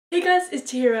Hey guys, it's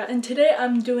Tahira, and today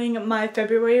I'm doing my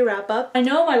February wrap-up. I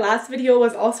know my last video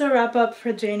was also a wrap-up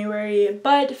for January,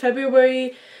 but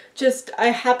February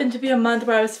I happened to be a month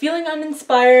where I was feeling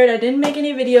uninspired. I didn't make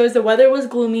any videos, the weather was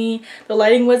gloomy, the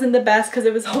lighting wasn't the best because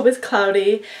it was always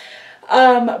cloudy.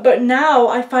 But now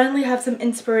I finally have some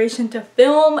inspiration to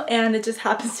film, and it just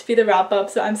happens to be the wrap-up,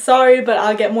 so I'm sorry, but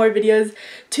I'll get more videos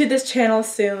to this channel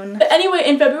soon. But anyway,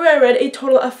 in February I read a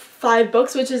total of 5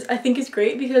 books, which I think is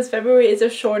great because February is a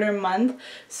shorter month,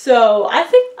 so I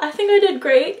think I did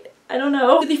great. I don't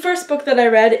know. The first book that I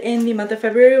read in the month of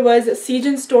February was Siege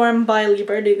and Storm by Leigh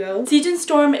Bardugo. Siege and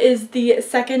Storm is the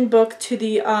second book to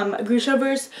the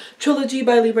Grishaverse trilogy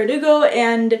by Leigh Bardugo,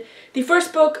 and the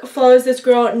first book follows this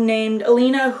girl named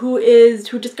Alina who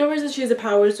discovers that she has a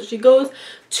power, so she goes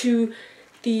to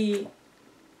the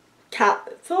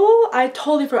castle.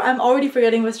 I'm already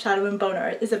forgetting what Shadow and Bone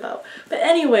is about. But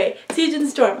anyway, Siege and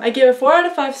Storm. I gave it 4 out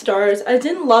of 5 stars. I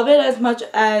didn't love it as much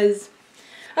as...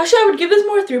 Actually, I would give this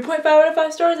more 3.5 out of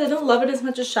 5 stars. I don't love it as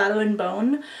much as Shadow and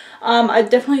Bone. I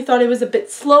definitely thought it was a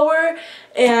bit slower,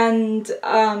 and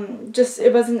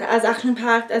it wasn't as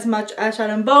action-packed as much as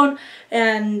Shadow and Bone,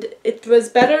 and it was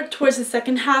better towards the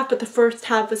second half, but the first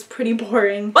half was pretty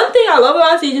boring. One thing I love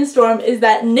about Siege and Storm is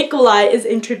that Nikolai is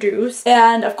introduced,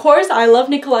 and of course I love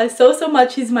Nikolai so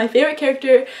much. He's my favorite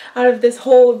character out of this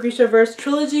whole Grishaverse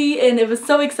trilogy, and I was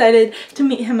so excited to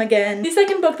meet him again. The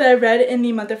second book that I read in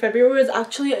the month of February was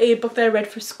actually a book that I read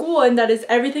for school, and that is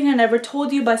Everything I Never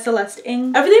Told You by Celeste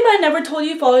Ng. Everything I Never Told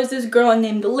You follows this girl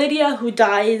named Lydia who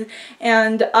dies,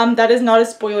 and that is not a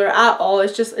spoiler at all.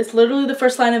 It's literally the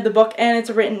first line of the book, and it's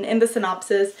written in the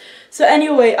synopsis. So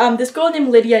anyway, this girl named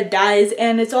Lydia dies,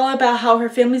 and it's all about how her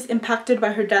family's impacted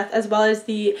by her death, as well as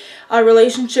the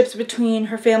relationships between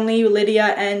her family,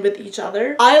 Lydia, and with each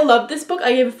other. I love this book.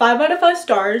 I gave it 5 out of 5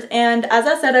 stars, and as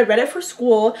I said, I read it for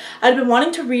school. I'd been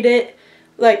wanting to read it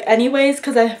anyways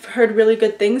because I've heard really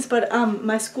good things, but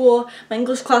my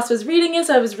English class was reading it,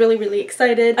 so I was really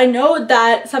excited. I know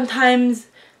that sometimes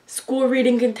school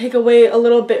reading can take away a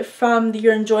little bit from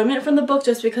your enjoyment from the book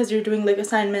just because you're doing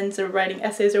assignments or writing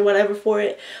essays or whatever for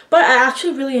it, but I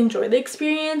actually really enjoyed the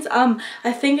experience.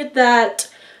 I think that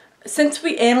since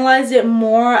we analyzed it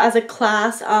more as a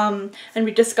class and we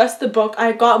discussed the book,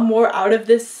 I got more out of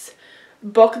this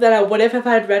book than I would have if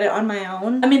I had read it on my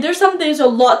own. I mean, there's a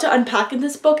lot to unpack in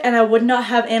this book, and I would not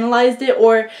have analyzed it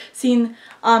or seen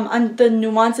the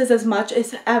nuances as much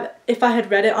as if I had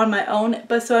read it on my own.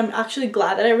 But so I'm actually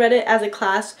glad that I read it as a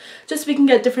class, just so we can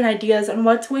get different ideas on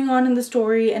what's going on in the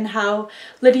story and how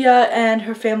Lydia and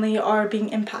her family are being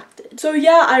impacted. So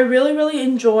yeah, I really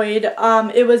enjoyed.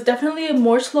 It was definitely a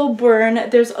more slow burn.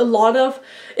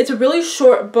 It's a really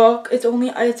short book.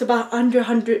 It's about under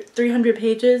 300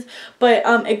 pages, but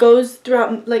it goes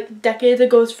throughout decades. It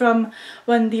goes from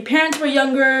when the parents were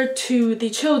younger to the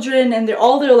children, and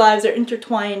all their lives are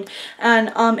intertwined,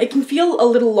 and it can feel a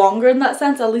little longer in that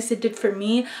sense, at least it did for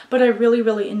me, but I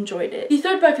really enjoyed it. The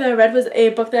third book that I read was a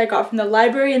book that I got from the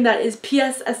library, and that is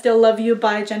P.S. I Still Love You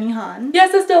by Jenny Han.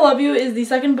 P.S. I Still Love You is the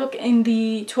second book in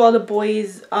the To All the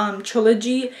Boys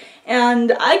trilogy,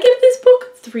 and I give this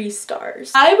book 3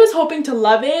 stars. I was hoping to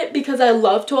love it because I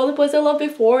loved To All the Boys I Loved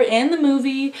Before and the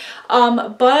movie,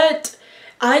 but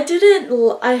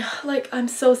I'm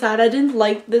so sad I didn't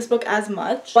like this book as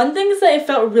much. One thing is that it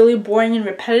felt really boring and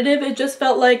repetitive. It just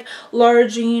felt like Lara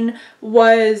Jean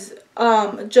was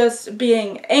just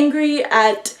being angry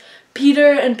at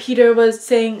Peter, and Peter was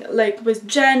saying was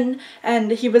Jen,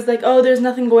 and he was like, oh, there's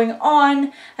nothing going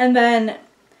on, and then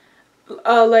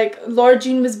Lara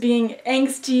Jean was being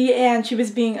angsty and she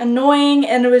was being annoying,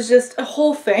 and it was just a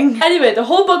whole thing. Anyway, the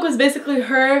whole book was basically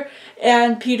her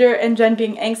and Peter and Jen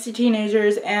being angsty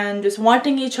teenagers and just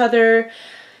wanting each other.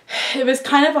 It was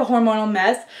kind of a hormonal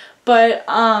mess, but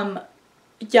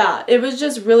yeah, it was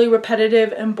just really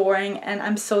repetitive and boring, and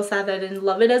I'm so sad that I didn't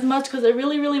love it as much because I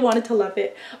really wanted to love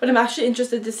it. But I'm actually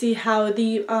interested to see how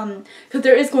because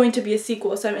there is going to be a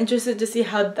sequel, so I'm interested to see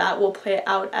how that will play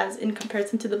out as in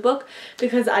comparison to the book,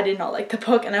 because I did not like the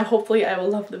book, and hopefully I will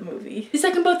love the movie. The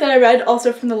second book that I read,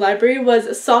 also from the library,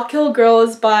 was Sawkill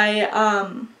Girls by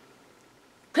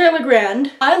Claire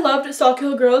Legrand. I loved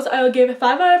Sawkill Girls. I gave it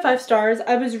 5 out of 5 stars.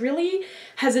 I was really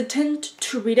hesitant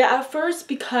to read it at first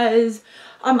because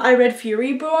I read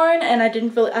Furyborn, and I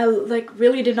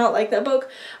really did not like that book.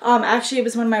 Actually, it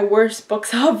was one of my worst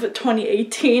books of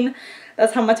 2018.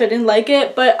 That's how much I didn't like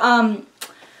it. But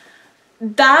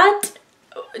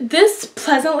this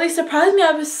pleasantly surprised me.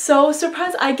 I was so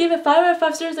surprised. I gave it 5 out of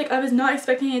 5 stars. I was not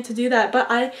expecting it to do that, but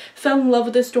I fell in love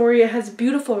with the story. It has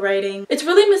beautiful writing. It's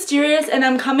really mysterious, and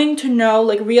I'm coming to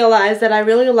realize that I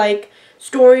really like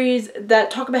stories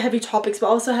that talk about heavy topics but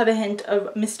also have a hint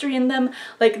of mystery in them.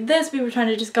 Like this, we were trying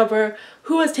to discover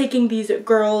who was taking these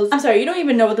girls. I'm sorry, you don't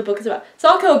even know what the book is about. So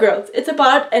I'll Kill Girls. It's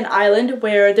about an island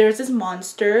where there's this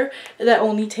monster that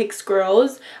only takes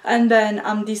girls, and then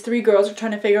these 3 girls are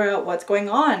trying to figure out what's going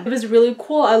on. It was really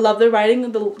cool. I love the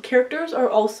writing. The characters are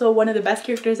also one of the best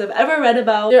characters I've ever read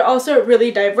about. They're also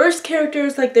really diverse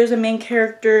characters. Like there's a main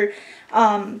character,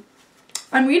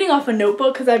 I'm reading off a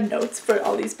notebook because I have notes for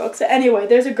all these books. So anyway,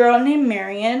 there's a girl named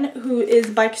Marion who is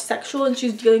bisexual and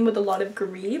she's dealing with a lot of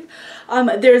grief.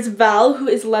 There's Val, who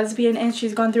is lesbian and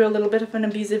she's gone through a little bit of an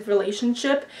abusive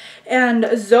relationship. And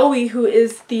Zoe, who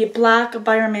is the black,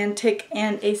 biromantic,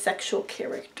 and asexual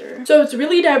character. So it's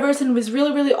really diverse and it was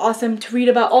really, really awesome to read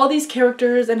about all these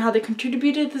characters and how they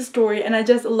contributed to the story. And I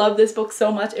just love this book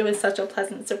so much. It was such a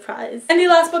pleasant surprise. And the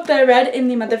last book that I read in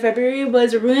the month of February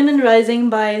was Ruin and Rising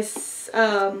by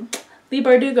Leigh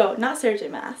Bardugo, not Sarah J.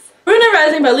 Maas. Ruin and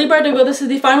Rising by Leigh Bardugo. This is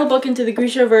the final book into the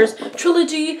Grishaverse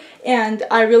trilogy and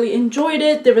I really enjoyed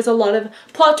it. There was a lot of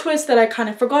plot twists that I kind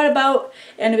of forgot about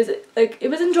and it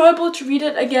was enjoyable to read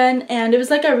it again, and it was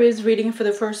like I was reading it for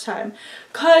the first time.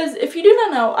 Cause if you do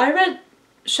not know, I read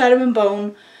Shadow and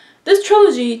Bone, this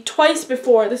trilogy, twice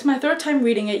before. This is my 3rd time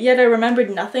reading it, yet I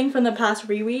remembered nothing from the past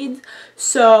rereads.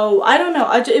 So, I don't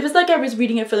know. It was like I was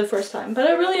reading it for the first time, but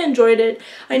I really enjoyed it.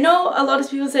 I know a lot of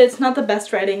people say it's not the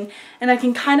best writing, and I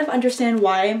can kind of understand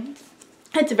why.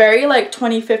 It's very like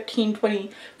 2015,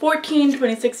 2014,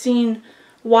 2016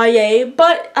 YA,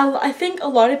 but I think a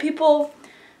lot of people,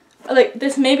 like,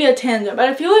 this may be a tangent, but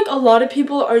I feel like a lot of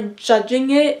people are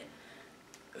judging it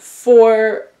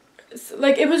for,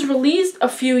 like, it was released a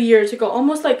few years ago,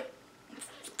 almost like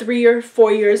 3 or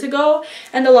 4 years ago,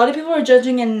 and a lot of people are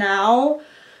judging it now.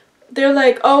 They're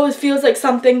like, oh, it feels like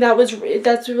something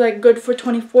that's like good for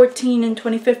 2014 and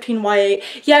 2015 YA.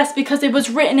 Yes, because it was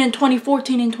written in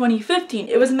 2014 and 2015.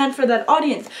 It was meant for that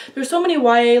audience. There's so many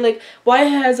YA, like YA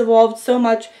has evolved so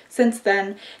much since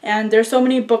then, and there's so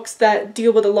many books that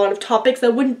deal with a lot of topics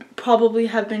that wouldn't probably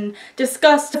have been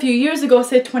discussed a few years ago,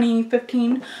 say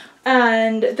 2015.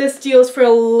 And this deals for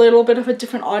a little bit of a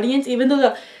different audience, even though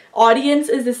the audience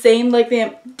is the same. Like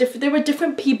they were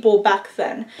different people back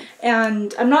then,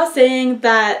 and I'm not saying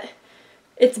that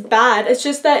it's bad, it's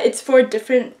just that it's for a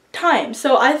different time.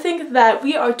 So I think that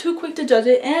we are too quick to judge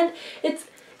it, and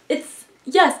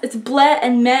yes, it's bleh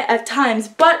and meh at times,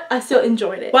 but I still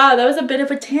enjoyed it. Wow, that was a bit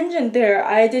of a tangent there.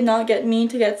 I did not mean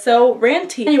to get so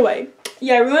ranty. Anyway,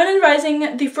 yeah, Ruin and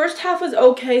Rising, the first half was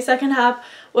okay, second half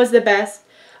was the best.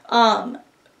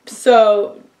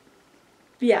 So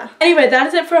yeah. Anyway, that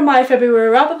is it for my February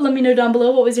wrap-up. Let me know down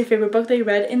below what was your favorite book that you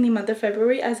read in the month of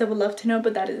February, as I would love to know.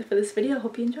 But that is it for this video. I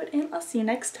hope you enjoyed, and I'll see you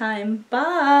next time.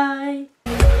 Bye!